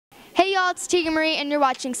Hey y'all, it's Tegan Marie and you're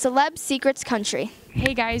watching Celeb Secrets Country.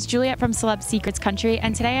 Hey guys, Juliet from Celeb Secrets Country,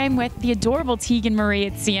 and today I'm with the adorable Tegan Marie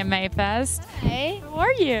at CMA Fest. Hey. How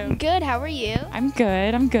are you? Good, how are you? I'm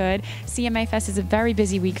good, CMA Fest is a very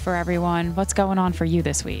busy week for everyone. What's going on for you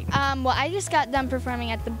this week? Well, I just got done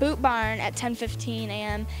performing at the Boot Barn at 10:15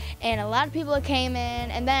 a.m. and a lot of people came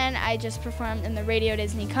in, and then I just performed in the Radio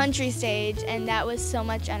Disney Country stage, and that was so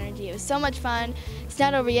much energy. It was so much fun. It's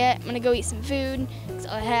not over yet. I'm gonna go eat some food.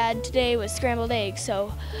 All I had today was scrambled eggs,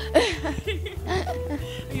 so.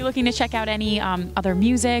 Are you looking to check out any other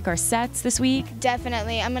music or sets this week?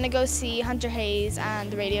 Definitely. I'm going to go see Hunter Hayes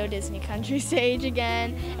on the Radio Disney Country stage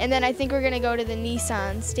again. And then I think we're going to go to the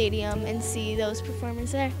Nissan Stadium and see those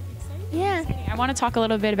performers there. Yeah. I want to talk a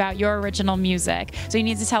little bit about your original music. So you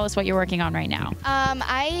need to tell us what you're working on right now.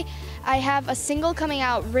 I have a single coming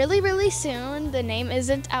out really soon. The name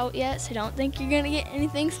isn't out yet, so don't think you're gonna get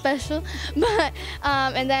anything special. But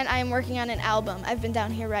and then I'm working on an album. I've been down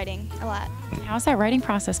here writing a lot. How's that writing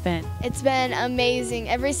process been? It's been amazing.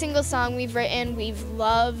 Every single song we've written, we've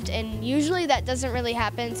loved, and usually that doesn't really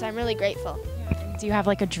happen, so I'm really grateful. Do you have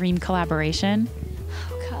like a dream collaboration?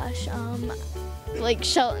 Oh gosh, like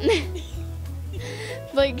Shelton.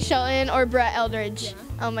 Like Shelton or Brett Eldridge. Yeah.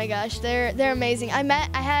 Oh my gosh, they're amazing. I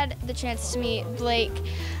had the chance to meet Blake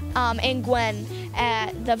and Gwen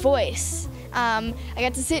at The Voice. I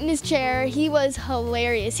got to sit in his chair. He was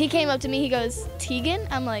hilarious. He came up to me, he goes, "Tegan?"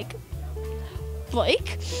 I'm like,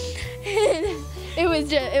 "Blake?"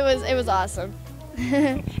 it was awesome.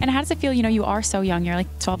 And how does it feel, you are so young, you're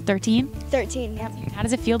like 12, 13? 13, yeah. How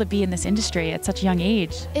does it feel to be in this industry at such a young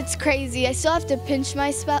age? It's crazy. I still have to pinch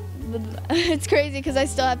myself. It's crazy because I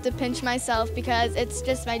still have to pinch myself because it's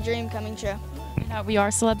just my dream coming true. We are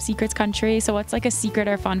Celeb Secrets Country, so what's like a secret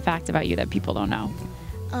or fun fact about you that people don't know?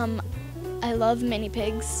 I love mini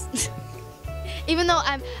pigs. Even though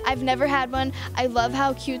I've never had one, I love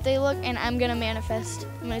how cute they look, and I'm gonna manifest.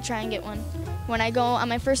 I'm gonna try and get one. When I go on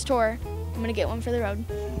my first tour, I'm gonna get one for the road.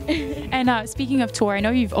 And speaking of tour, I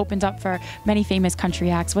know you've opened up for many famous country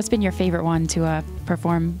acts. What's been your favorite one to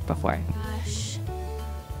perform before? Gosh,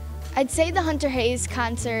 I'd say the Hunter Hayes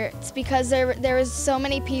concerts because there was so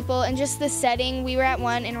many people and just the setting. We were at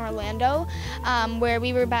one in Orlando where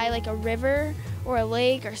we were by like a river or a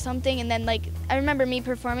lake or something, and then like I remember me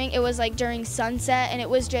performing. It was like during sunset, and it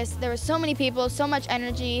was just there were so many people, so much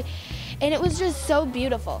energy, and it was just so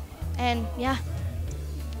beautiful. And yeah.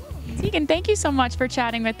 Tegan, thank you so much for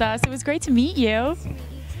chatting with us. It was great to meet you.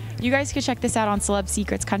 You guys can check this out on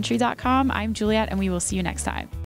celebsecretscountry.com. I'm Juliet, and we will see you next time.